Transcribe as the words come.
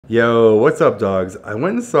Yo, what's up, dogs? I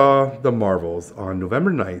went and saw The Marvels on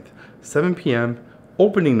November 9th, 7 p.m.,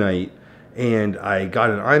 opening night, and I got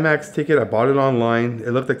an IMAX ticket. I bought it online. It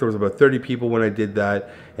looked like there was about 30 people when I did that,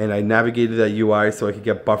 and I navigated that UI so I could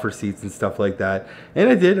get buffer seats and stuff like that. And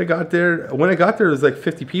I did. I got there. When I got there, it was like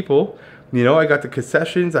 50 people. You know, I got the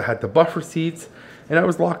concessions, I had the buffer seats, and I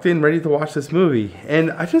was locked in, ready to watch this movie.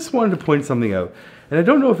 And I just wanted to point something out. And I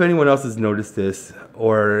don't know if anyone else has noticed this,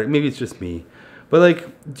 or maybe it's just me. But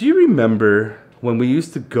like, do you remember when we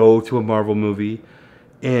used to go to a Marvel movie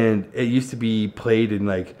and it used to be played in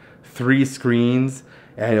like 3 screens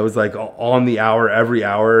and it was like on the hour, every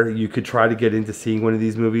hour you could try to get into seeing one of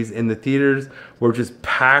these movies, and the theaters were just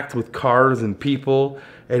packed with cars and people,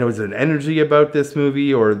 and it was an energy about this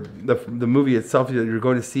movie or the movie itself that you're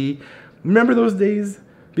going to see. Remember those days?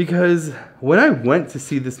 Because when I went to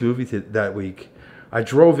see this movie that week, I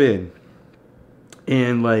drove in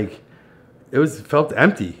and like, it felt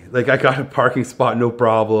empty. Like, I got a parking spot, no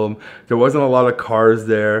problem. There wasn't a lot of cars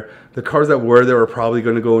there. The cars that were there were probably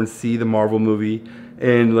going to go and see the Marvel movie.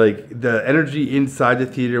 And like, the energy inside the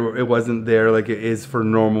theater, it wasn't there like it is for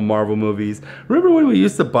normal Marvel movies. Remember when we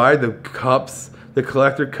used to buy the cups, the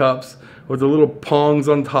collector cups, with the little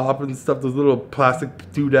pongs on top and stuff, those little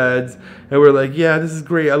plastic doodads, and we're like, yeah, this is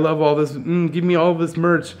great. I love all this. Give me all this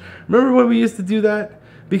merch. Remember when we used to do that?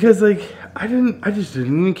 Because like, I just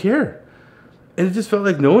didn't even care. And it just felt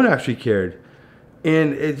like no one actually cared.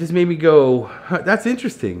 And it just made me go, huh, that's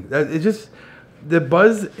interesting. The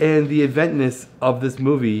buzz and the eventness of this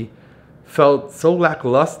movie felt so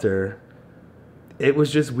lackluster. It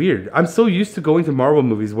was just weird. I'm so used to going to Marvel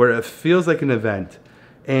movies where it feels like an event.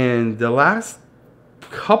 And the last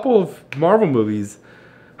couple of Marvel movies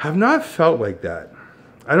have not felt like that.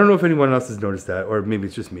 I don't know if anyone else has noticed that, or maybe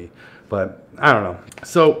it's just me. But I don't know.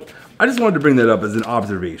 So I just wanted to bring that up as an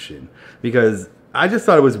observation, because I just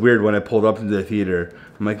thought it was weird when I pulled up into the theater.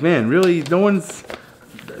 I'm like, man, really?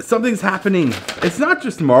 Something's happening. It's not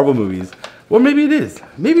just Marvel movies. Well, maybe it is.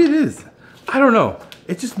 Maybe it is. I don't know.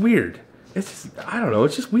 It's just weird. I don't know.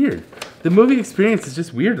 It's just weird. The movie experience is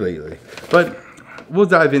just weird lately. But we'll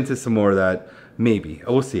dive into some more of that. Maybe.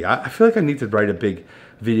 We'll see. I feel like I need to write a big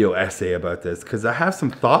video essay about this, because I have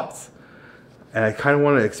some thoughts and I kind of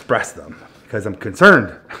want to express them because I'm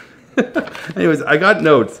concerned. Anyways, I got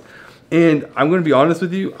notes, and I'm going to be honest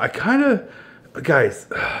with you. Guys,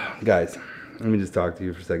 let me just talk to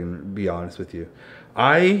you for a second, be honest with you.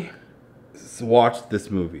 I watched this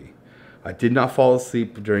movie. I did not fall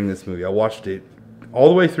asleep during this movie. I watched it all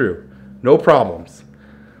the way through. No problems.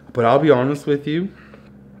 But I'll be honest with you.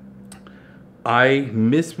 I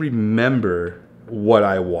misremember what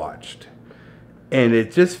I watched. And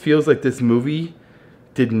it just feels like this movie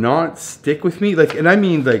did not stick with me. Like, and I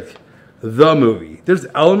mean like the movie. There's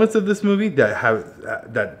elements of this movie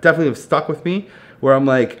that definitely have stuck with me, where I'm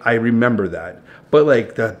like, I remember that. But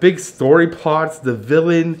like the big story plots, the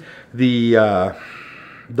villain, the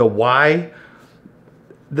why,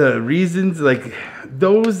 the reasons, like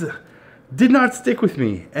those did not stick with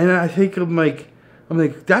me. And I think I'm like,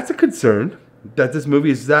 that's a concern that this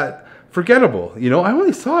movie is that forgettable. You know, I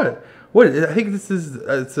only saw it. I think it's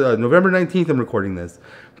November 19th I'm recording this.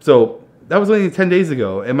 So that was only 10 days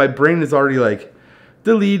ago. And my brain is already like,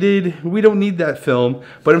 deleted. We don't need that film.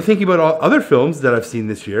 But I'm thinking about all other films that I've seen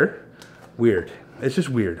this year. Weird. It's just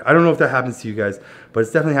weird. I don't know if that happens to you guys, but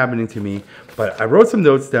it's definitely happening to me. But I wrote some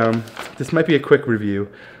notes down. This might be a quick review.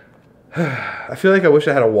 I feel like I wish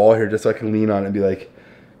I had a wall here just so I can lean on it and be like,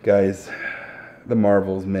 guys, the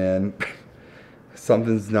Marvels, man.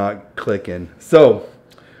 Something's not clicking. So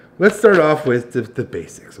let's start off with the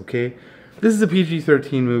basics, okay? This is a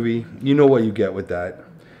PG-13 movie. You know what you get with that.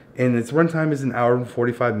 And its runtime is 1 hour and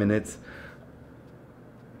 45 minutes.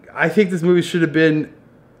 I think this movie should have been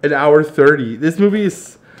 1 hour 30. This movie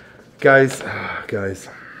is... Guys.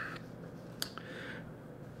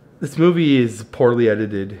 This movie is poorly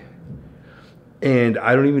edited. And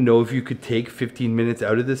I don't even know if you could take 15 minutes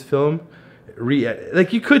out of this film.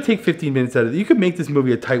 Like, you could take 15 minutes out of it. You could make this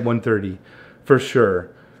movie a tight 130. For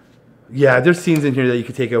sure. Yeah, there's scenes in here that you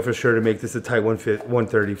could take out for sure to make this a tight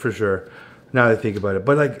 130 for sure. Now that I think about it.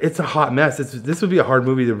 But like, it's a hot mess. This would be a hard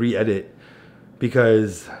movie to re-edit,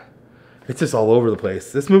 because it's just all over the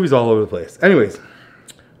place. This movie's all over the place. Anyways,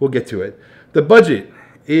 we'll get to it. The budget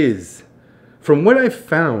is, from what I've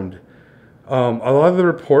found, a lot of the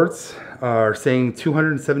reports are saying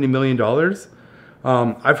 $270 million.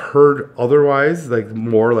 I've heard otherwise, like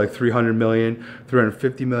more like 300 million,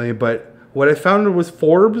 350 million. But what I found was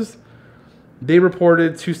Forbes. They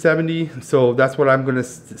reported 270, so that's what I'm going to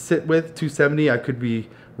sit with, 270. I could be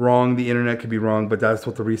wrong, the internet could be wrong, but that's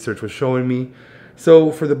what the research was showing me.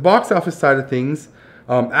 So for the box office side of things,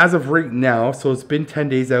 as of right now, so it's been 10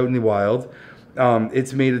 days out in the wild,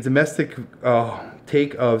 it's made a domestic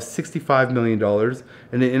take of $65 million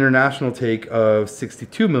and an international take of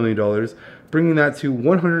 $62 million, bringing that to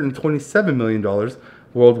 $127 million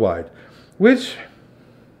worldwide, which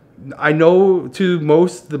I know to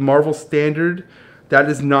most the Marvel standard, that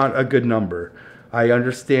is not a good number. I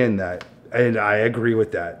understand that, and I agree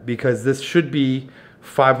with that, because this should be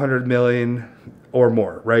 500 million or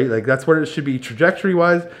more, right? Like, that's what it should be,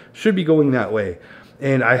 trajectory-wise, should be going that way.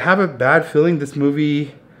 And I have a bad feeling this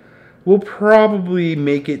movie will probably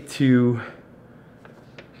make it to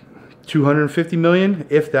 250 million,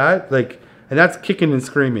 if that. Like, and that's kicking and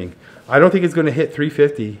screaming. I don't think it's going to hit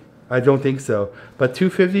 350. I don't think so. But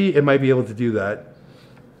 250, it might be able to do that.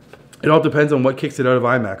 It all depends on what kicks it out of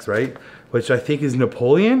IMAX, right? Which I think is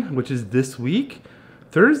Napoleon, which is this week,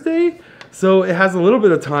 Thursday. So it has a little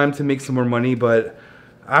bit of time to make some more money, but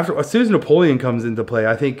as soon as Napoleon comes into play,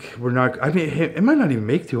 I think we're not. I mean, it might not even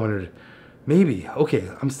make 200. Maybe. Okay,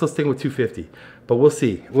 I'm still sticking with 250, but we'll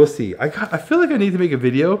see. We'll see. I feel like I need to make a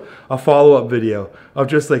video, a follow-up video of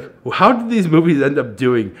just like, how did these movies end up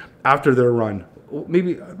doing after their run?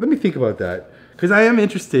 Maybe let me think about that, because I am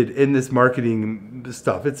interested in this marketing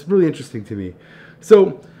stuff. It's really interesting to me.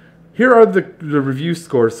 So here are the review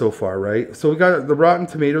scores so far, right? So we got the Rotten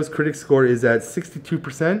Tomatoes critic score is at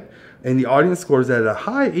 62%, and the audience score is at a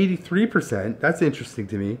high 83%. That's interesting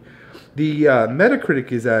to me. The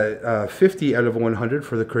Metacritic is at 50 out of 100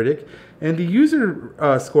 for the critic, and the user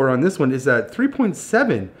score on this one is at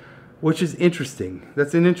 3.7, which is interesting.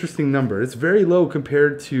 That's an interesting number. It's very low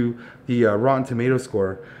compared to the Rotten Tomatoes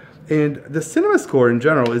score. And the cinema score in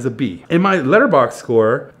general is a B. And my Letterboxd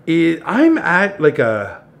score, I'm at like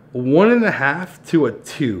a 1.5 to a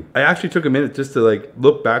 2. I actually took a minute just to like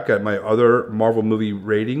look back at my other Marvel movie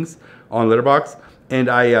ratings on Letterboxd, and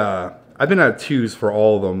I've been at 2s for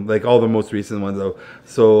all of them, like all the most recent ones though.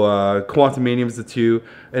 So Quantumania was a 2,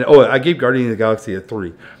 and I gave Guardians of the Galaxy a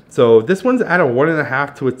 3. So this one's at a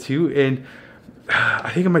 1.5 to a 2, and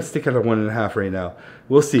I think I might stick at a 1.5 right now.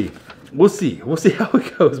 We'll see. We'll see. We'll see how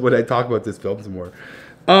it goes when I talk about this film some more.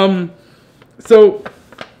 So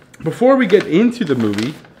before we get into the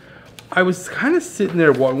movie, I was kind of sitting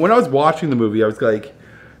there when I was watching the movie. I was like,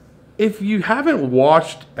 if you haven't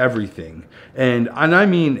watched everything, and I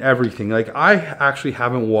mean everything, like I actually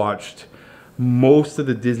haven't watched most of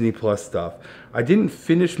the Disney Plus stuff. I didn't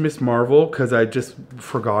finish Miss Marvel because I just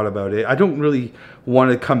forgot about it. I don't really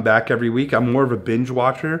want to come back every week. I'm more of a binge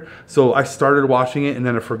watcher. So I started watching it and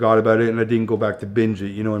then I forgot about it and I didn't go back to binge it.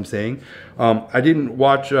 You know what I'm saying? I didn't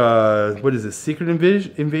watch, what is it, Secret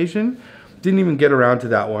Invasion? Didn't even get around to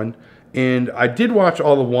that one. And I did watch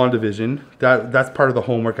all of WandaVision. That's part of the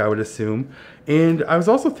homework, I would assume. And I was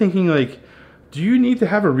also thinking, like, do you need to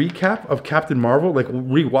have a recap of Captain Marvel? Like,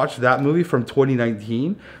 rewatch that movie from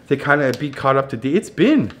 2019 to kind of be caught up to date? It's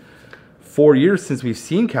been 4 years since we've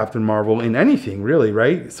seen Captain Marvel in anything, really,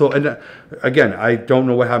 right? So, and again, I don't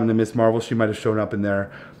know what happened to Miss Marvel. She might have shown up in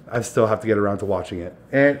there. I still have to get around to watching it.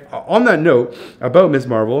 And on that note, about Miss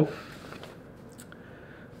Marvel,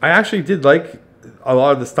 I actually did like a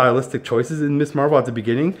lot of the stylistic choices in Miss Marvel at the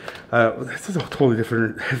beginning. This is a totally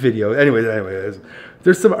different video. Anyways,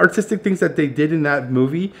 there's some artistic things that they did in that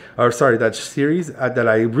movie, or sorry, that series that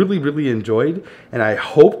I really, really enjoyed. And I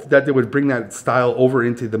hoped that they would bring that style over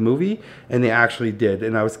into the movie, and they actually did.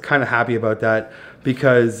 And I was kind of happy about that,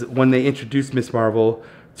 because when they introduced Miss Marvel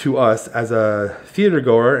to us as a theater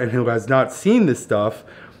goer and who has not seen this stuff,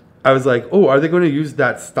 I was like, oh, are they going to use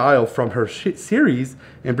that style from her series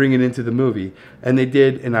and bring it into the movie? And they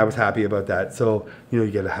did, and I was happy about that. So, you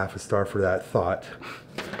get a half a star for that thought.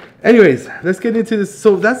 Anyways, let's get into this.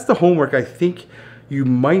 So that's the homework I think you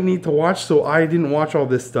might need to watch. So I didn't watch all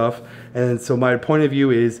this stuff. And so my point of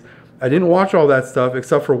view is I didn't watch all that stuff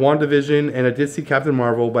except for WandaVision, and I did see Captain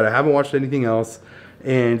Marvel, but I haven't watched anything else.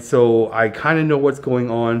 And so I kind of know what's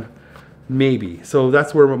going on, maybe. So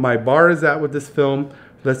that's where my bar is at with this film.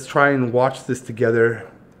 Let's try and watch this together,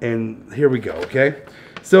 and here we go, okay?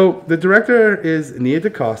 So the director is Nia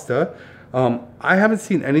DaCosta. I haven't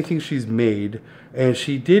seen anything she's made, and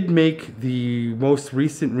she did make the most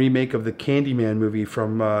recent remake of the Candyman movie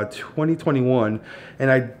from 2021,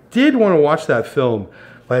 and I did want to watch that film,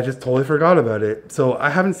 but I just totally forgot about it. So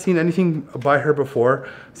I haven't seen anything by her before,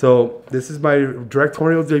 so this is my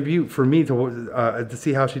directorial debut for me to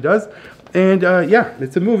see how she does. And yeah,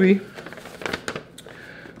 it's a movie.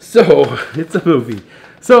 So, it's a movie.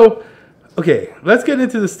 So, okay, let's get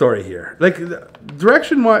into the story here. Like,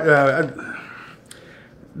 direction-wise,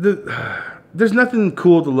 there's nothing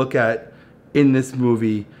cool to look at in this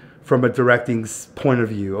movie from a directing point of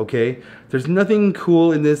view, okay? There's nothing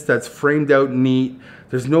cool in this that's framed out neat.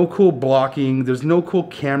 There's no cool blocking. There's no cool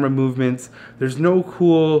camera movements. There's no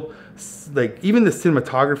cool, like, even the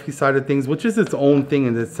cinematography side of things, which is its own thing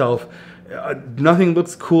in itself. Nothing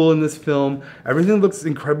looks cool in this film. Everything looks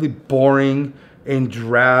incredibly boring and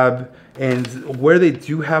drab. And where they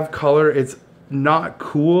do have color, it's not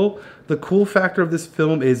cool. The cool factor of this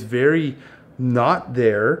film is very not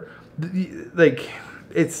there. Like,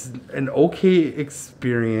 it's an okay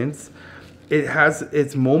experience. It has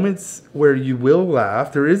its moments where you will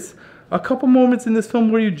laugh. There is a couple moments in this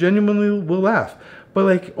film where you genuinely will laugh. But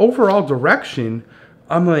like overall direction,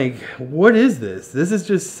 I'm like, what is this? This is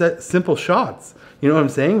just simple shots. You know what I'm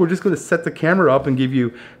saying? We're just going to set the camera up and give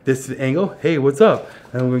you this angle. Hey, what's up?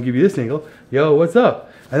 And we're going to give you this angle. Yo, what's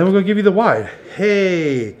up? And then we're going to give you the wide.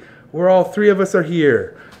 Hey, we're all three of us are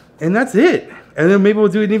here. And that's it. And then maybe we'll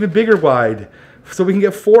do an even bigger wide so we can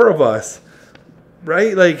get four of us.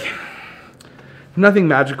 Right? Like, nothing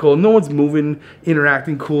magical. No one's moving,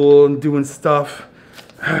 interacting cool, and doing stuff.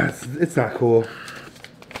 It's not cool.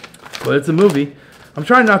 But it's a movie. I'm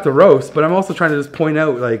trying not to roast, but I'm also trying to just point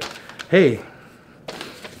out, like, hey,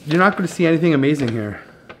 you're not going to see anything amazing here.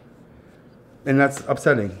 And that's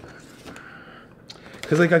upsetting.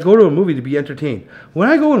 Because, like, I go to a movie to be entertained. When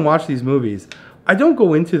I go and watch these movies, I don't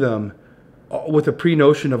go into them with a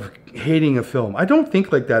pre-notion of hating a film. I don't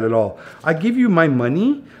think like that at all. I give you my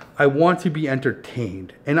money. I want to be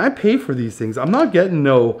entertained. And I pay for these things. I'm not getting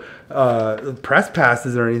no press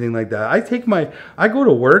passes or anything like that. I go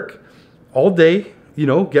to work all day, you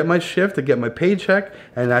know, get my shift, I get my paycheck,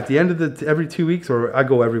 and at the end of every 2 weeks, or I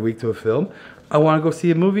go every week to a film, I want to go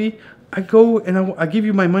see a movie. I go and I give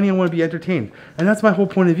you my money. I want to be entertained. And that's my whole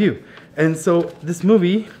point of view. And so this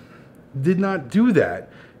movie did not do that.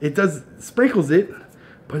 It sprinkles it,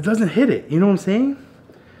 but it doesn't hit it. You know what I'm saying?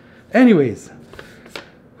 Anyways,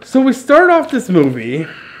 so we start off this movie,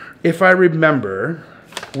 if I remember,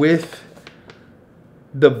 with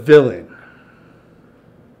the villain.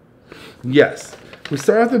 Yes. We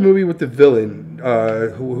start off the movie with the villain,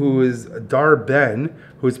 who is Ben,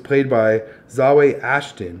 who is played by Zawe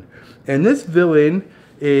Ashton. And this villain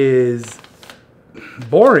is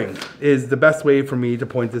boring, is the best way for me to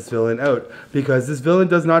point this villain out. Because this villain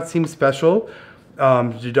does not seem special.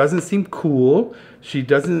 She doesn't seem cool. She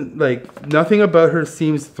doesn't, like, nothing about her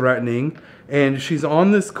seems threatening. And she's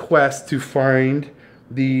on this quest to find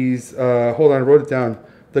these, hold on, I wrote it down.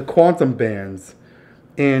 The quantum bands.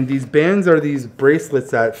 And these bands are these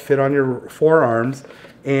bracelets that fit on your forearms.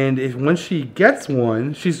 And when she gets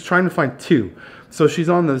one, she's trying to find two. So she's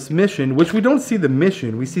on this mission, which we don't see the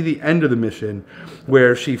mission. We see the end of the mission,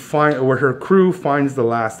 where where her crew finds the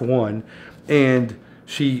last one, and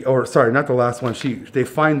not the last one. They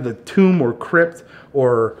find the tomb or crypt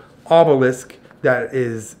or obelisk that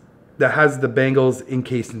has the bangles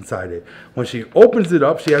encased inside it. When she opens it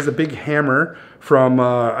up, she has a big hammer from,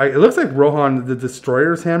 it looks like Rohan the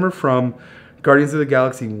Destroyer's hammer from Guardians of the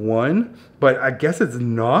Galaxy 1, but I guess it's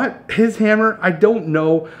not his hammer. I don't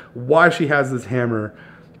know why she has this hammer,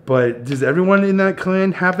 but does everyone in that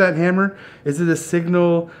clan have that hammer? Is it a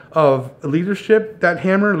signal of leadership, that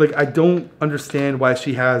hammer? Like, I don't understand why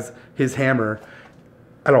she has his hammer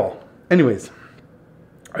at all. Anyways,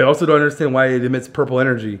 I also don't understand why it emits purple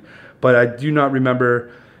energy, but I do not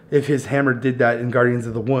remember if his hammer did that in Guardians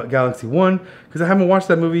of the Galaxy 1, because I haven't watched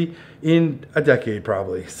that movie in a decade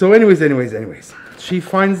probably. So anyways, she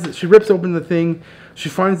rips open the thing, she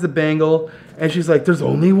finds the bangle, and she's like, there's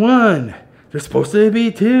only one. There's supposed to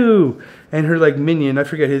be two. And her, like, minion, I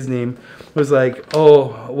forget his name, was like,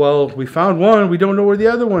 oh, well, we found one, we don't know where the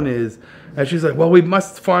other one is. And she's like, well, we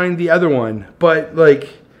must find the other one. But, like,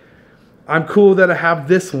 I'm cool that I have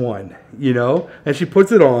this one, you know? And she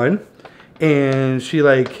puts it on, and she,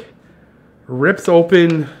 like, rips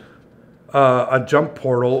open a jump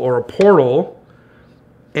portal or a portal,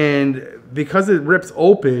 and because it rips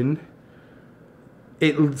open,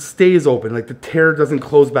 it stays open. Like, the tear doesn't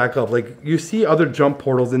close back up. Like, you see other jump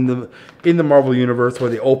portals in the Marvel universe where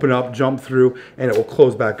they open up, jump through, and it will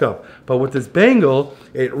close back up. But with this bangle,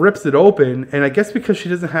 it rips it open, and I guess because she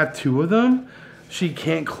doesn't have two of them, she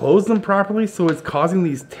can't close them properly, so it's causing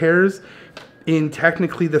these tears in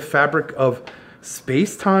technically the fabric of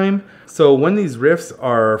space-time. So when these rifts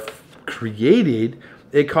are created,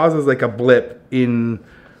 it causes like a blip in,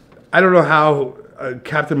 I don't know how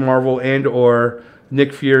Captain Marvel and or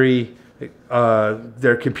Nick Fury,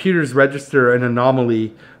 their computers register an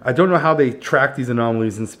anomaly. I don't know how they track these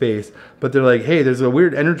anomalies in space, but they're like, hey, there's a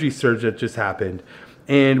weird energy surge that just happened.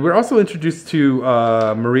 And we're also introduced to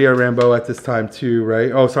Maria Rambeau at this time too,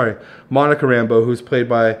 right? Oh, sorry, Monica Rambeau, who's played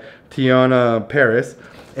by Teyonah Parris.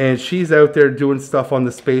 And she's out there doing stuff on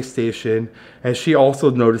the space station. And she also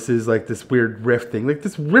notices like this weird rift thing. Like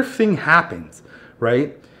this rift thing happens,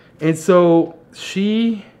 right? And so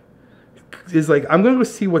she is like, I'm going to go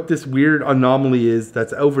see what this weird anomaly is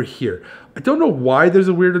that's over here. I don't know why there's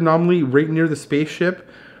a weird anomaly right near the spaceship,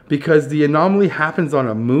 because the anomaly happens on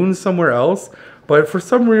a moon somewhere else. But for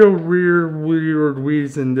some weird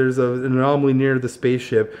reason, there's an anomaly near the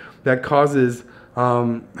spaceship that causes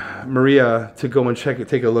Maria to go and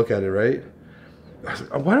take a look at it, right?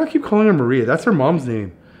 Why do I keep calling her Maria? That's her mom's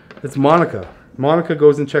name. It's Monica. Monica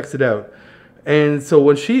goes and checks it out. And so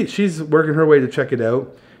when she's working her way to check it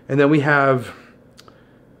out, and then we have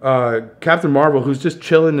Captain Marvel, who's just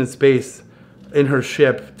chilling in space in her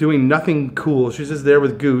ship, doing nothing cool. She's just there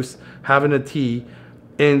with Goose, having a tea.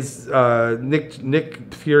 And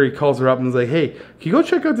Nick Fury calls her up and is like, hey, can you go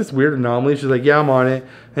check out this weird anomaly? She's like, yeah, I'm on it.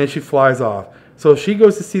 And she flies off. So she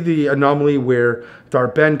goes to see the anomaly where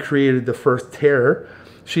Dar-Ben created the first terror.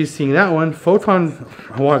 She's seeing that one. Photon,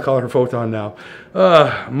 I want to call her Photon now.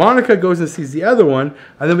 Monica goes and sees the other one.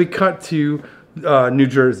 And then we cut to New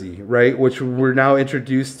Jersey, right? Which we're now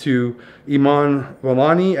introduced to Iman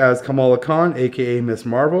Vellani as Kamala Khan, a.k.a. Miss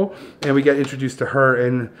Marvel. And we get introduced to her,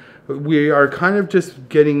 and we are kind of just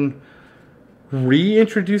getting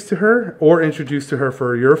reintroduced to her, or introduced to her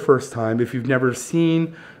for your first time if you've never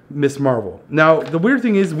seen Miss Marvel. Now, the weird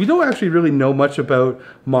thing is we don't actually really know much about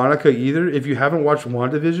Monica either if you haven't watched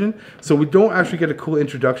WandaVision. So we don't actually get a cool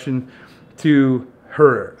introduction to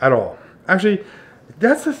her at all. Actually,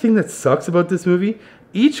 that's the thing that sucks about this movie.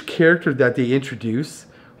 Each character that they introduce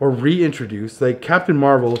or reintroduce, like Captain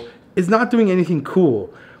Marvel, is not doing anything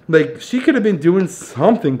cool. Like, she could have been doing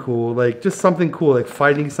something cool, like just something cool, like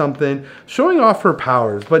fighting something, showing off her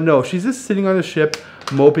powers. But no, she's just sitting on the ship,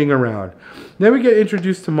 moping around. Then we get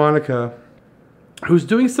introduced to Monica, who's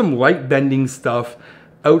doing some light bending stuff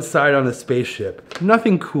outside on the spaceship.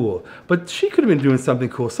 Nothing cool, but she could have been doing something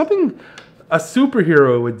cool, something a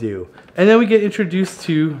superhero would do. And then we get introduced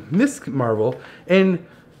to Miss Marvel, and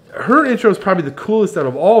her intro is probably the coolest out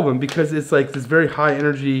of all of them, because it's like this very high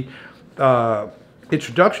energy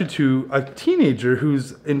introduction to a teenager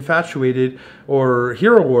who's infatuated or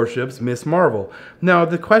hero worships Miss Marvel. Now,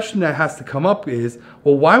 the question that has to come up is,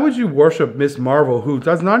 well, why would you worship Miss Marvel, who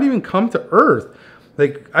does not even come to Earth?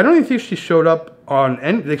 Like, I don't even think she showed up on,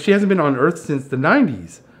 like, she hasn't been on Earth since the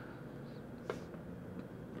 90s.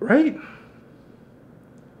 Right?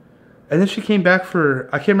 And then she came back for,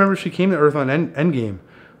 I can't remember if she came to Earth on Endgame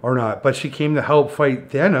or not, but she came to help fight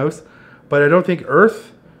Thanos. But I don't think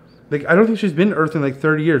Earth, like, I don't think she's been to Earth in like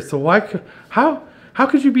 30 years. So how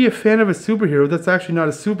could you be a fan of a superhero that's actually not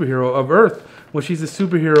a superhero of Earth when she's a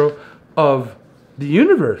superhero of the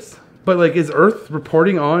universe? But like, is Earth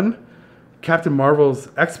reporting on Captain Marvel's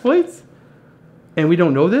exploits? And we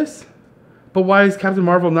don't know this? But why is Captain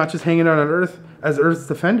Marvel not just hanging out on Earth as Earth's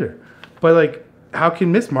defender? But like, how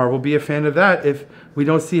can Miss Marvel be a fan of that if we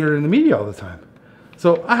don't see her in the media all the time?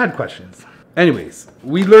 So I had questions. Anyways,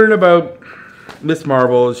 we learn about Miss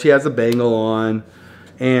Marvel. She has a bangle on,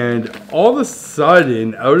 and all of a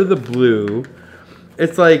sudden, out of the blue,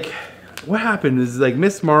 it's like, what happened is like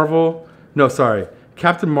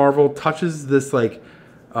Captain Marvel touches this like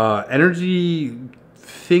energy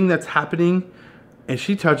thing that's happening, and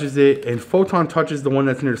she touches it, and Photon touches the one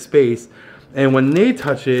that's near space, and when they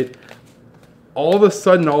touch it, all of a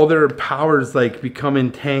sudden all their powers like become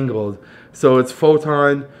entangled. So it's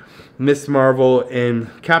Photon, Miss Marvel, and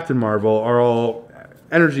Captain Marvel are all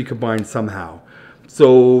energy combined somehow.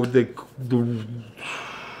 So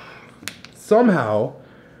somehow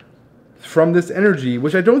from this energy,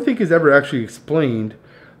 which I don't think is ever actually explained,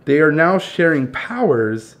 they are now sharing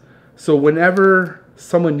powers. So whenever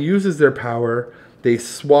someone uses their power, they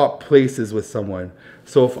swap places with someone.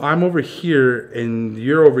 So if I'm over here and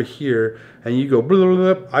you're over here, and you go blah,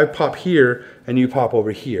 blah, blah, I pop here and you pop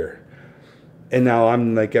over here, and now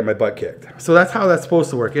I'm like get my butt kicked. So that's how that's supposed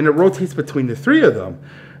to work, and it rotates between the three of them.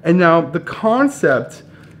 And now the concept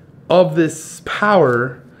of this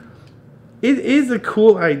power, it is a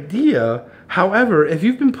cool idea. However, if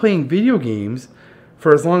you've been playing video games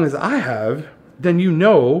for as long as I have, then you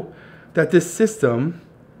know that this system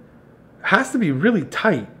has to be really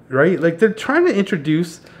tight, right? Like, they're trying to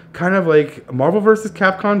introduce kind of like Marvel vs.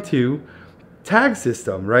 Capcom 2 tag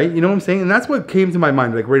system, right? You know what I'm saying? And that's what came to my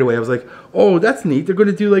mind like right away. I was like, oh, that's neat. They're going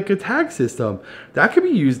to do like a tag system. That could be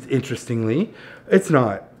used interestingly. It's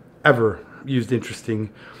not ever used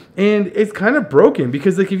interesting. And it's kind of broken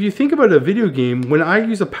because, like, if you think about a video game, when I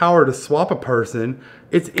use a power to swap a person,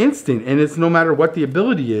 it's instant and it's no matter what the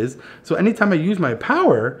ability is. So anytime I use my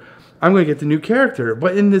power, I'm going to get the new character.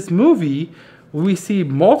 But in this movie, we see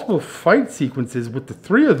multiple fight sequences with the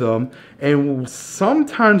three of them. And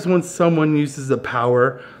sometimes when someone uses the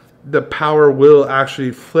power will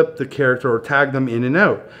actually flip the character or tag them in and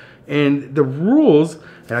out. And the rules,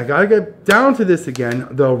 and I got to get down to this again,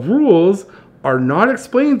 the rules are not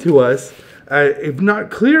explained to us, if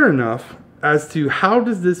not clear enough, as to how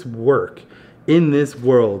does this work in this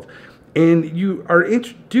world. And you are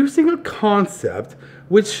introducing a concept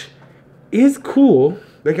which is cool.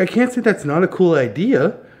 Like, I can't say that's not a cool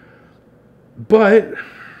idea, but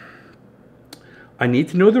I need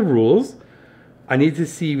to know the rules. I need to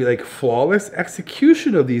see, like, flawless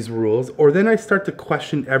execution of these rules, or then I start to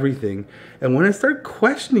question everything. And when I start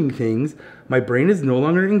questioning things, my brain is no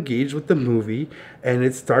longer engaged with the movie, and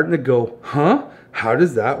it's starting to go, huh? How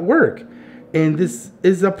does that work? And this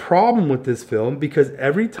is a problem with this film, because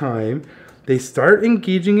every time they start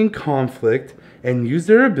engaging in conflict and use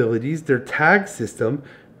their abilities, their tag system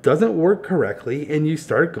doesn't work correctly, and you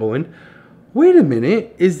start going, wait a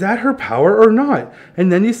minute, is that her power or not?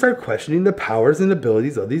 And then you start questioning the powers and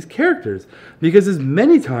abilities of these characters. Because as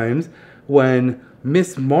many times when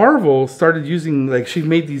Miss Marvel started using, like, she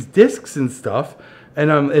made these discs and stuff,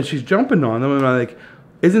 and she's jumping on them, and I'm like,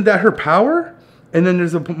 isn't that her power? And then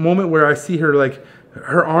there's a moment where I see her, like,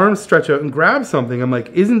 her arms stretch out and grab something. I'm like,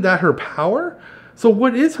 isn't that her power? So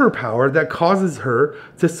what is her power that causes her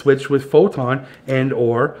to switch with Photon and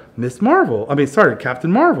or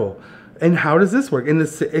Captain Marvel? And how does this work? And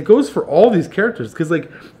it goes for all these characters, because,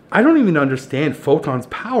 like, I don't even understand Photon's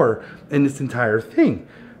power in this entire thing.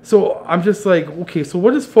 So I'm just like, okay, so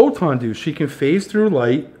what does Photon do? She can phase through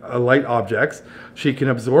light objects. She can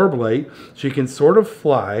absorb light. She can sort of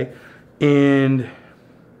fly. And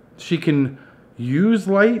she can use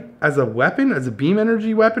light as a weapon, as a beam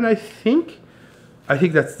energy weapon, I think. I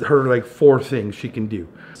think that's her, like, 4 things she can do.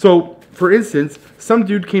 So, for instance, some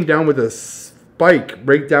dude came down with a spike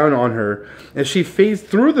right down on her, and she phased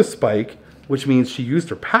through the spike, which means she used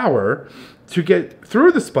her power to get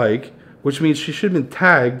through the spike, which means she should have been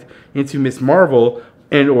tagged into Miss Marvel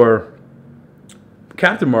and or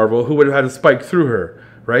Captain Marvel, who would have had a spike through her,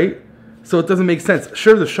 right? So it doesn't make sense.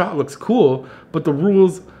 Sure, the shot looks cool, but the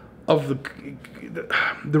rules of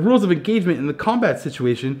the rules of engagement in the combat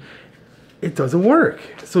situation, it doesn't work.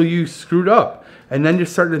 So you screwed up. And then you're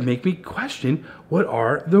starting to make me question, what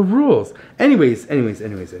are the rules? Anyways.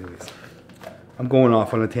 I'm going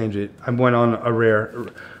off on a tangent. I'm going on a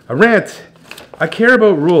rant. I care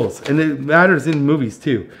about rules, and it matters in movies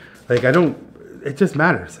too. Like, it just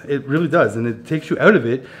matters. It really does. And it takes you out of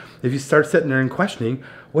it if you start sitting there and questioning,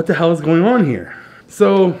 what the hell is going on here?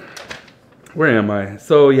 So, where am I?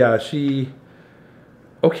 So, yeah,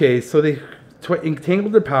 okay, so they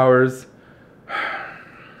entangled their powers.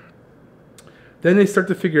 Then they start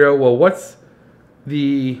to figure out, well, what's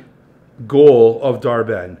the goal of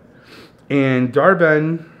Dar-Benn? And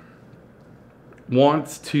Dar-Benn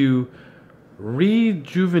wants to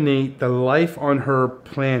rejuvenate the life on her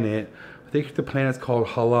planet. I think the planet's called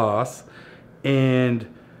Halas.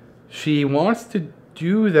 And she wants to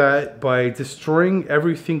do that by destroying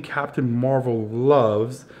everything Captain Marvel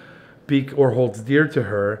loves or holds dear to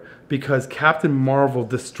her, because Captain Marvel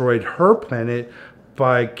destroyed her planet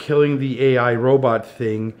by killing the AI robot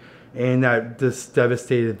thing, and that just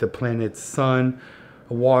devastated the planet's sun,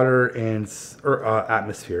 water, and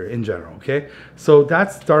atmosphere in general. Okay, so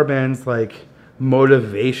that's Dar-Benn's, like,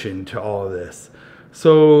 motivation to all of this.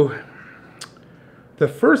 So the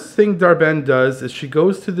first thing Dar-Benn does is she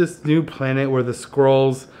goes to this new planet where the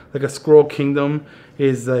Skrulls, like a Skrull kingdom,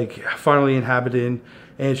 is, like, finally inhabited,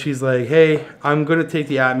 and she's like, hey, I'm gonna take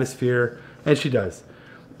the atmosphere, and she does.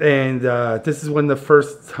 And this is when the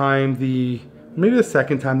first time maybe the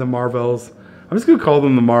second time the Marvels, I'm just going to call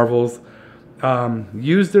them the Marvels,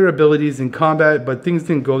 used their abilities in combat, but things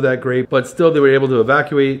didn't go that great. But still, they were able to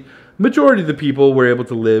evacuate. Majority of the people were able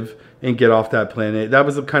to live and get off that planet. That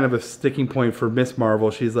was a kind of a sticking point for Miss Marvel.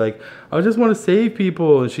 She's like, I just want to save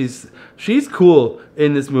people. And she's cool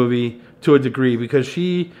in this movie to a degree, because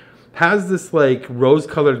she has this, like,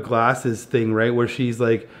 rose-colored glasses thing, right, where she's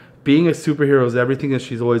like, being a superhero is everything that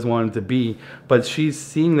she's always wanted to be, but she's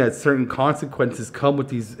seeing that certain consequences come with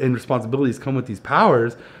these, and responsibilities come with these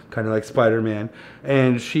powers, kind of like Spider-Man,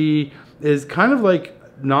 and she is kind of, like,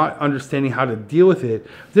 not understanding how to deal with it.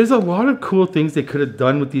 There's a lot of cool things they could have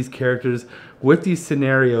done with these characters with these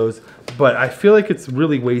scenarios, but I feel like it's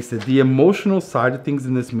really wasted. The emotional side of things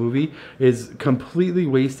in this movie is completely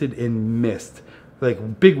wasted and missed,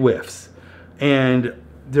 like big whiffs. And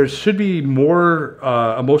there should be more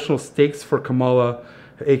emotional stakes for Kamala,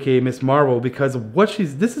 aka Miss Marvel, because of what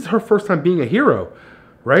this is her first time being a hero,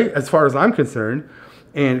 right? As far as I'm concerned.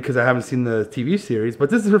 And because I haven't seen the TV series, but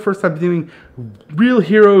this is her first time doing real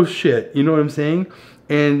hero shit. You know what I'm saying?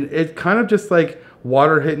 And it's kind of just like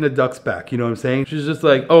water hitting a duck's back. You know what I'm saying? She's just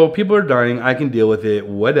like, oh, people are dying. I can deal with it.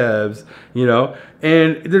 Whatevs. You know?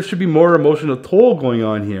 And there should be more emotional toll going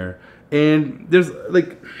on here. And there's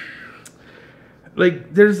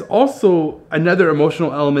there's also another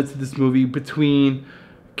emotional element to this movie between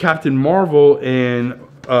Captain Marvel and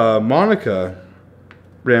Monica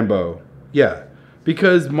Rambeau. Yeah.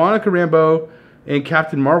 Because Monica Rambeau and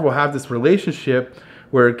Captain Marvel have this relationship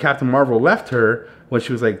where Captain Marvel left her when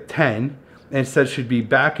she was like 10 and said she'd be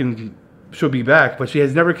back and she'll be back, but she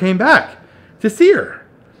has never came back to see her.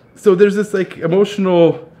 So there's this like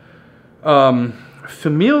emotional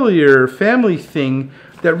familiar family thing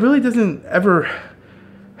that really doesn't ever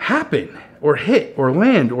happen or hit or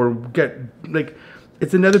land or get, like,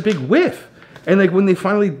 it's another big whiff. And like when they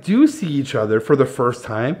finally do see each other for the first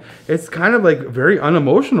time, it's kind of like very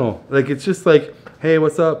unemotional. Like it's just like, hey,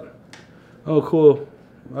 what's up? Oh, cool.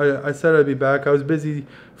 I said I'd be back. I was busy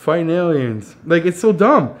fighting aliens. Like it's so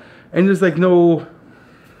dumb. And there's like there's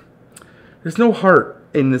no heart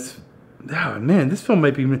in this. Oh, man, this film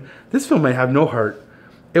might have no heart.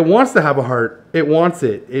 It wants to have a heart. It wants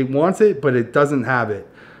it, but it doesn't have it.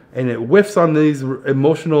 And it whiffs on these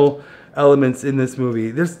emotional elements in this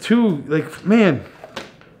movie. There's two, like, man,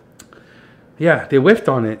 yeah, they whiffed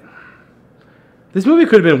on it. This movie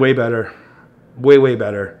could have been way better. Way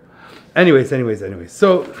better. Anyways.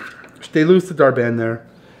 So they lose to Darban there.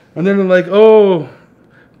 And then they're like, oh,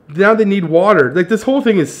 now they need water. Like, this whole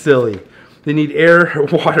thing is silly. They need air,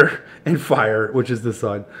 water, and fire, which is the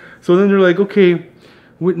sun. So then they're like, okay,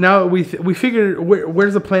 now we figure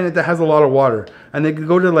where's a planet that has a lot of water, and they could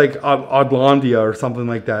go to like Odlandia or something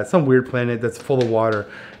like that, some weird planet that's full of water.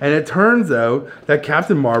 And it turns out that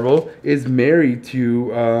Captain Marvel is married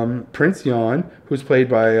to Prince Yon, who's played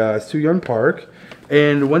by Seo-Jun Park.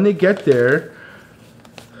 And when they get there,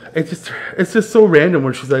 it's just so random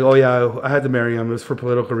when she's like, oh yeah, I had to marry him, it was for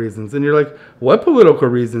political reasons. And you're like, what political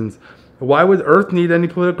reasons? Why would Earth need any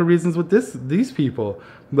political reasons with these people?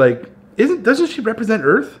 Like, doesn't she represent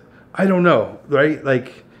Earth? I don't know, right?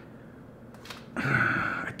 Like,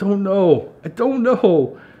 I don't know.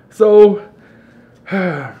 So,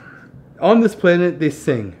 on this planet, they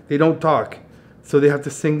sing. They don't talk. So they have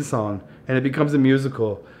to sing song, and it becomes a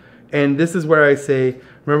musical. And this is where I say,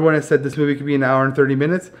 remember when I said this movie could be an hour and 30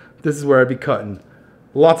 minutes? This is where I'd be cutting.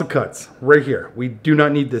 Lots of cuts right here. We do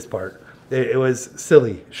not need this part. It was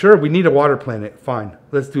silly. Sure, we need a water planet. Fine,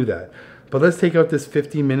 let's do that. But let's take out this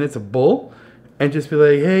 15 minutes of bull and just be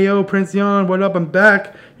like, hey, yo, Prince Yon, what up? I'm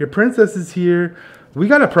back. Your princess is here. We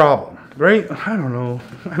got a problem, right? I don't know.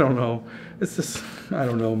 It's just, I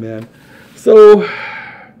don't know, man. So,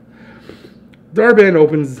 Darban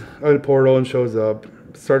opens a portal and shows up,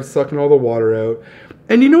 starts sucking all the water out.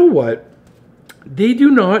 And you know what? They do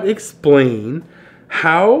not explain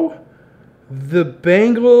how the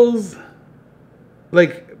Bangles,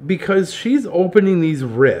 like, because she's opening these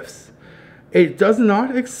rifts, it does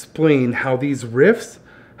not explain how these rifts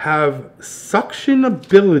have suction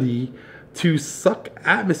ability to suck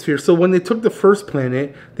atmosphere. So when they took the first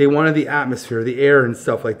planet, they wanted the atmosphere, the air and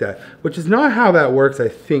stuff like that, which is not how that works, I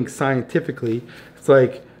think, scientifically. It's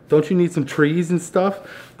like, don't you need some trees and stuff?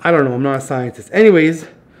 I don't know, I'm not a scientist. Anyways,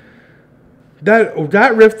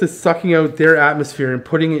 that rift is sucking out their atmosphere and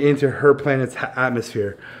putting it into her planet's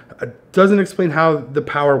atmosphere. Doesn't explain how the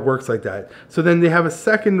power works like that. So then they have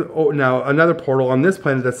another portal on this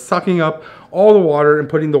planet that's sucking up all the water and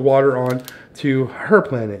putting the water on to her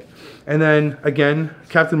planet. And then again,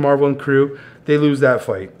 Captain Marvel and crew, they lose that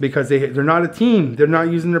fight because they're not a team. They're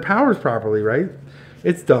not using their powers properly, right?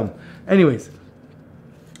 It's dumb. Anyways,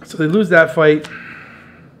 so they lose that fight.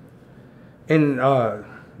 And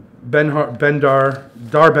Bender.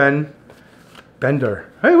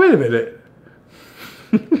 Hey, wait a minute.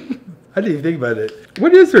 I didn't even think about it.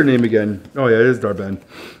 What is her name again? Oh yeah, it is Darben.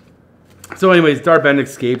 So anyways, Darben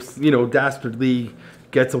escapes, dastardly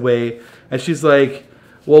gets away. And she's like,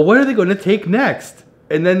 well, what are they going to take next?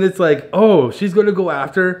 And then it's like, oh, she's going to go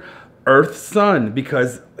after Earth's son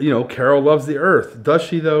because, Carol loves the Earth. Does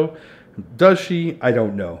she though? Does she? I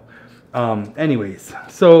don't know. Anyways,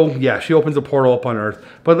 so yeah, she opens a portal up on Earth.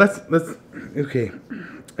 But let's okay.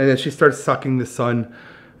 And then she starts sucking the sun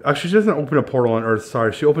She doesn't open a portal on Earth,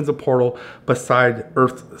 sorry. She opens a portal beside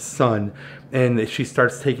Earth's sun, and she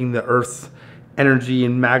starts taking the Earth's energy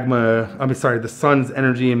and magma. I mean, sorry, the sun's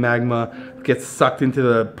energy and magma gets sucked into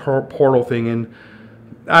the portal thing, and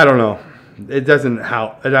I don't know. It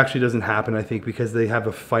actually doesn't happen, I think, because they have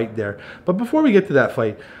a fight there. But before we get to that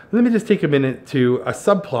fight, let me just take a minute to a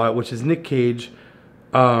subplot, which is Nick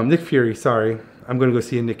Fury, sorry. I'm going to go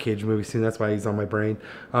see a Nick Cage movie soon. That's why he's on my brain.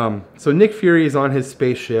 So Nick Fury is on his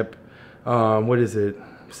spaceship. What is it?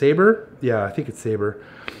 Saber? Yeah, I think it's Saber.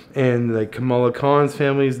 And like Kamala Khan's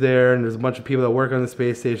family is there, and there's a bunch of people that work on the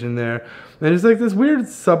space station there. And there's like this weird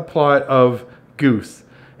subplot of Goose.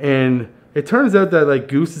 And it turns out that like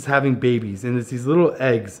Goose is having babies, and it's these little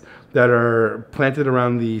eggs that are planted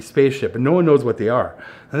around the spaceship, and no one knows what they are.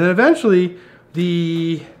 And then eventually,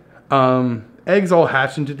 the eggs all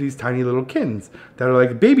hatch into these tiny little kittens that are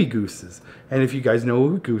like baby gooses. And if you guys know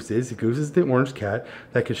who Goose is the orange cat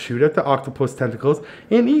that can shoot at the octopus tentacles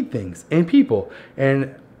and eat things and people.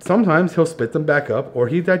 And sometimes he'll spit them back up, or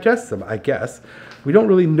he digests them, I guess. We don't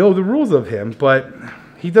really know the rules of him, but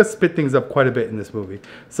he does spit things up quite a bit in this movie.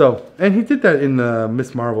 So, and he did that in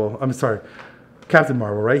Captain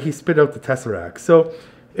Marvel, right? He spit out the Tesseract. So,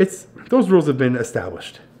 those rules have been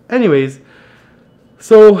established. Anyways,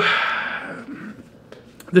 so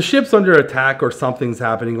the ship's under attack, or something's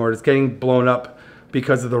happening, or it's getting blown up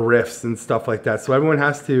because of the rifts and stuff like that. So everyone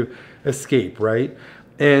has to escape, right?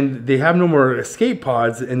 And they have no more escape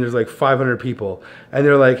pods, and there's like 500 people. And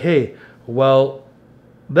they're like, hey, well,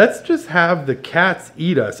 let's just have the cats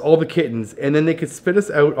eat us, all the kittens, and then they could spit us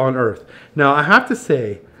out on Earth. Now, I have to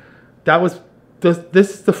say, this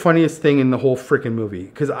is the funniest thing in the whole freaking movie,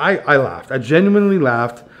 because I laughed. I genuinely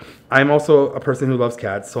laughed. I'm also a person who loves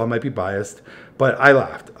cats, so I might be biased, but I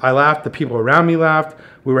laughed. I laughed. The people around me laughed.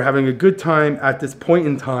 We were having a good time at this point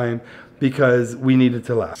in time because we needed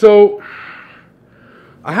to laugh. So,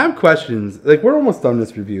 I have questions. Like, we're almost done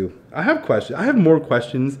this review. I have questions. I have more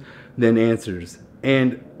questions than answers.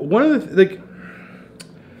 And one of the,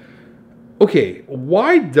 okay,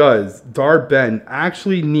 why does Dar-Benn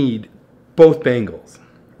actually need both bangles,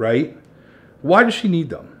 right? Why does she need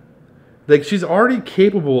them? Like, she's already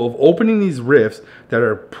capable of opening these rifts that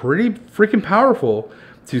are pretty freaking powerful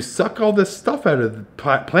to suck all this stuff out of the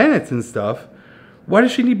planets and stuff. Why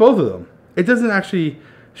does she need both of them? It doesn't actually,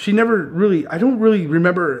 I don't really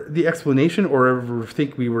remember the explanation, or ever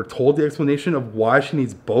think we were told the explanation of why she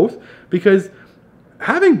needs both, because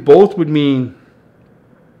having both would mean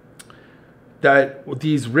that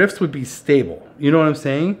these rifts would be stable. You know what I'm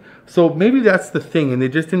saying? So maybe that's the thing, and they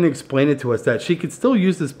just didn't explain it to us, that she could still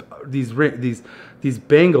use these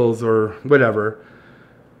bangles or whatever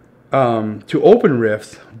to open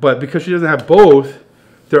rifts, but because she doesn't have both,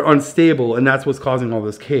 they're unstable, and that's what's causing all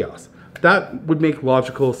this chaos. That would make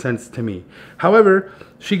logical sense to me. However,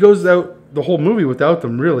 she goes out the whole movie without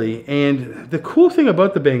them, really, and the cool thing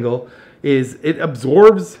about the bangle is it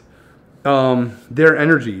absorbs their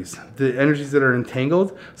energies, the energies that are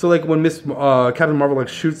entangled. So like when Captain Marvel like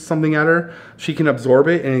shoots something at her, she can absorb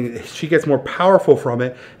it, and she gets more powerful from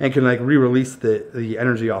it and can like re-release the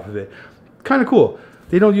energy off of it. Kind of cool.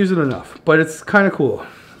 They don't use it enough, but it's kind of cool.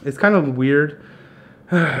 It's kind of weird.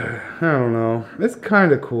 I don't know. It's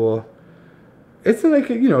kind of cool. It's like,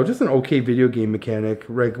 you know, just an okay video game mechanic,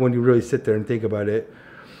 right? When you really sit there and think about it.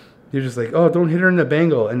 You're just like, oh, don't hit her in the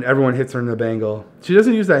bangle. And everyone hits her in the bangle. She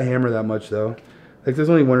doesn't use that hammer that much, though. Like, there's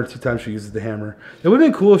only 1 or 2 times she uses the hammer. It would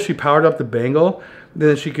have been cool if she powered up the bangle.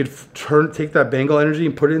 Then she could take that bangle energy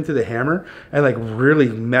and put it into the hammer. And, like, really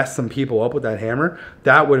mess some people up with that hammer.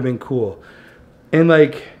 That would have been cool. And,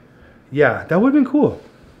 like, yeah, that would have been cool.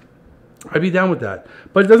 I'd be down with that.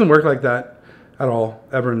 But it doesn't work like that at all,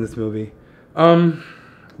 ever in this movie.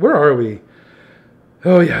 Where are we?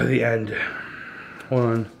 Oh, yeah, the end. Hold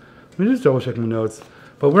on. Let me just double check my notes.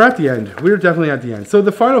 But we're at the end. We're definitely at the end. So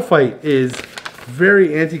the final fight is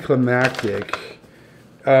very anticlimactic.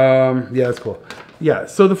 Yeah, that's cool. Yeah,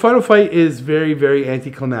 so the final fight is very, very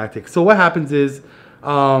anticlimactic. So what happens is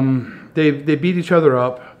they beat each other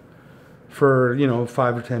up for,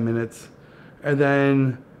 5 or 10 minutes. And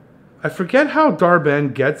then I forget how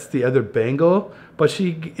Dar-Benn gets the other bangle, but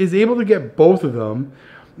she is able to get both of them.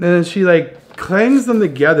 And then she, like, clangs them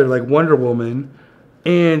together like Wonder Woman.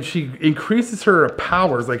 And she increases her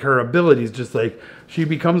powers, like her abilities, just like she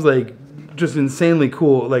becomes like just insanely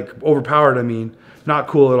cool, like overpowered. I mean, not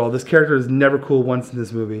cool at all. This character is never cool once in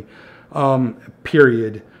this movie,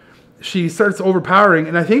 period. She starts overpowering,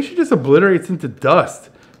 and I think she just obliterates into dust,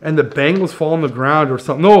 and the bangles fall on the ground or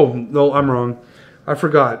something. No, I'm wrong. I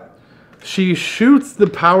forgot. She shoots the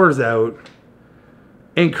powers out,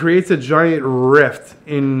 and creates a giant rift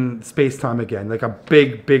in space-time again, like a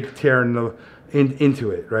big, big tear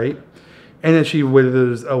into it, right? And then she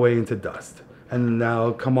withers away into dust. And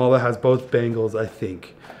now Kamala has both bangles, I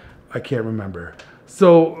think. I can't remember.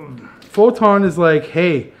 So Photon is like,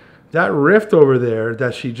 hey, that rift over there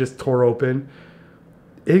that she just tore open,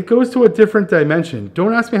 it goes to a different dimension.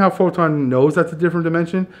 Don't ask me how Photon knows that's a different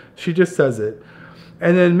dimension. She just says it.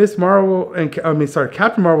 And then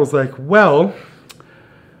Captain Marvel's like, well,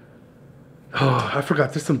 oh, I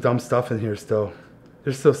forgot. There's some dumb stuff in here still.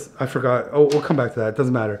 I forgot. Oh, we'll come back to that. It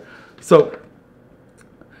doesn't matter. So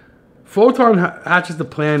Photon hatches the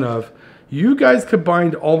plan of, you guys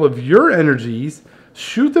combined all of your energies,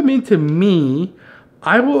 shoot them into me.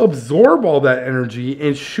 I will absorb all that energy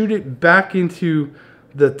and shoot it back into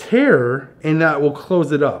the tear, and that will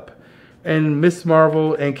close it up. And Miss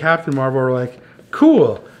Marvel and Captain Marvel are like,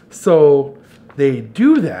 cool. So they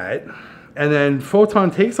do that, and then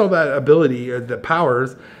Photon takes all that ability, the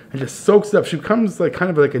powers, and just soaks it up. She becomes like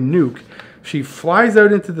kind of like a nuke. She flies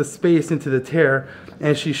out into the space, into the tear,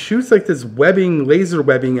 and she shoots like this webbing, laser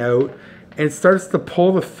webbing out, and starts to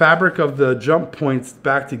pull the fabric of the jump points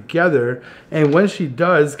back together. And when she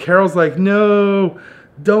does, Carol's like, no,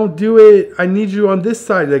 don't do it. I need you on this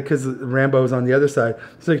side, like, because Rambo's on the other side.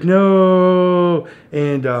 She's like, no.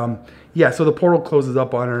 And so the portal closes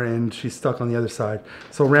up on her, and she's stuck on the other side.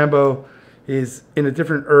 So Rambo is in a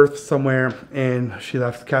different Earth somewhere, and she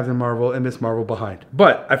left Captain Marvel and Miss Marvel behind.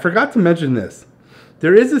 But I forgot to mention this.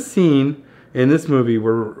 There is a scene in this movie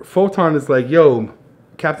where Photon is like, yo,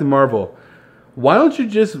 Captain Marvel, why don't you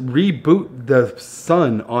just reboot the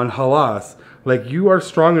sun on Halas? Like, you are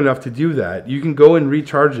strong enough to do that. You can go and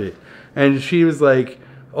recharge it. And she was like,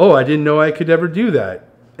 oh, I didn't know I could ever do that.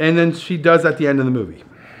 And then she does at the end of the movie.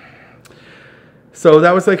 So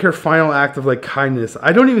that was like her final act of like kindness.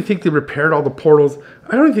 I don't even think they repaired all the portals.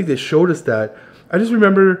 I don't even think they showed us that. I just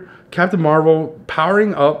remember Captain Marvel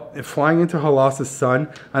powering up and flying into Halas' sun,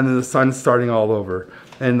 and then the sun starting all over.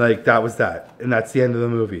 And like, that was that. And that's the end of the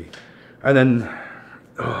movie. And then,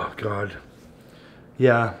 oh God.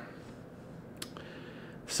 Yeah.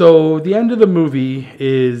 So the end of the movie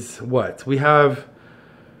is what? We have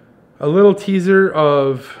a little teaser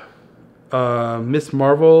of Miss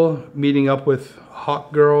Marvel meeting up with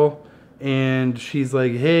Hawk Girl, and she's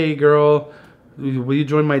like, hey girl, will you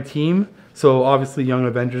join my team? So obviously Young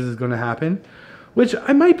Avengers is going to happen, which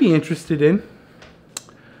I might be interested in.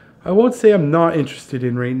 I won't say I'm not interested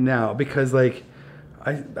in right now, because like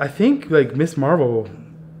I think like Miss Marvel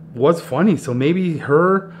was funny, so maybe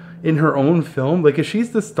her in her own film, like if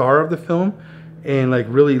she's the star of the film and like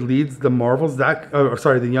really leads the Marvels,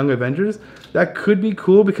 the Young Avengers, that could be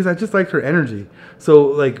cool, because I just liked her energy. So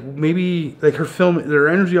like maybe like her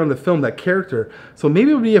energy on the film, that character. So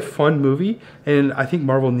maybe it would be a fun movie, and I think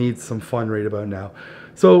Marvel needs some fun right about now.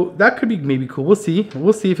 So that could be maybe cool. We'll see.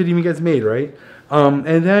 We'll see if it even gets made, right? And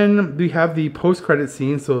then we have the post-credit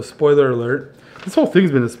scene. So spoiler alert. This whole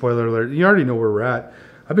thing's been a spoiler alert. You already know where we're at.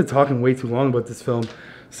 I've been talking way too long about this film.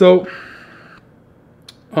 So,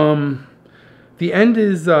 the end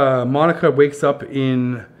is Monica wakes up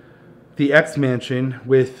in the X Mansion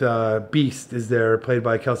with Beast is there, played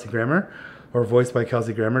by Kelsey Grammer, or voiced by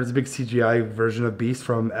Kelsey Grammer. It's a big CGI version of Beast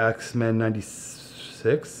from X-Men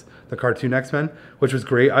 96, the cartoon X-Men, which was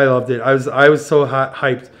great. I loved it. I was so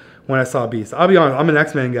hyped when I saw Beast. I'll be honest, I'm an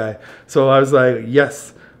X-Men guy, so I was like,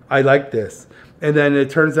 yes, I like this. And then it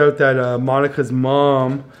turns out that Monica's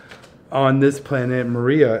mom on this planet,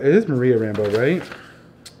 Maria, it is Maria Rambeau, right?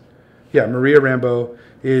 Yeah, Maria Rambeau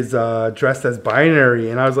is dressed as binary,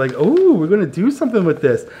 and I was like, oh, we're going to do something with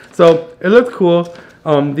this. So it looked cool.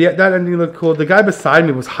 That ending looked cool. The guy beside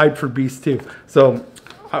me was hyped for Beast too. So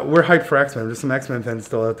we're hyped for X-Men. There's some X-Men fans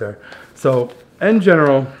still out there. So in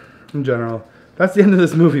general, that's the end of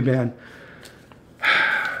this movie, man.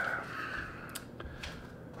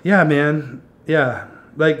 Yeah, man. Yeah.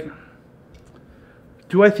 Like,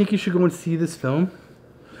 do I think you should go and see this film?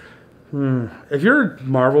 If you're a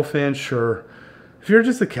Marvel fan, sure. If you're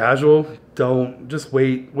just a casual, don't. Just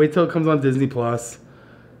wait. Wait till it comes on Disney Plus.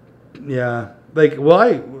 Yeah. Like,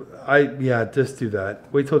 well, yeah, just do that.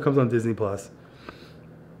 Wait till it comes on Disney Plus.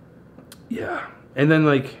 Yeah. And then,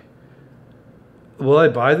 like, will I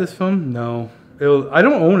buy this film? No. I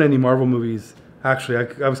don't own any Marvel movies, actually.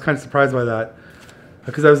 I was kind of surprised by that.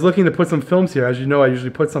 Because I was looking to put some films here. As you know, I usually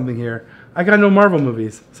put something here. I got no Marvel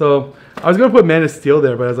movies. So I was going to put Man of Steel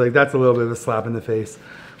there, but I was like, that's a little bit of a slap in the face.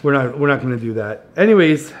 We're not going to do that.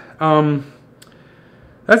 Anyways, that's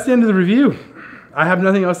the end of the review. I have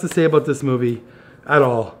nothing else to say about this movie at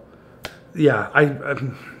all. Yeah,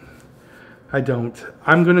 I don't.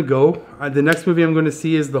 I'm going to go. The next movie I'm going to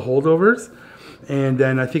see is The Holdovers. And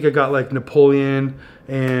then I think I got like Napoleon.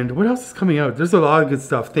 And what else is coming out? There's a lot of good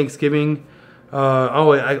stuff. Thanksgiving.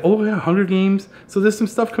 Yeah, Hunger Games. So there's some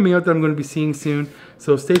stuff coming out that I'm going to be seeing soon.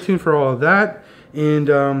 So stay tuned for all of that. And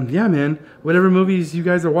yeah, man, whatever movies you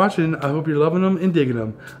guys are watching, I hope you're loving them and digging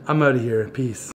them. I'm out of here. Peace.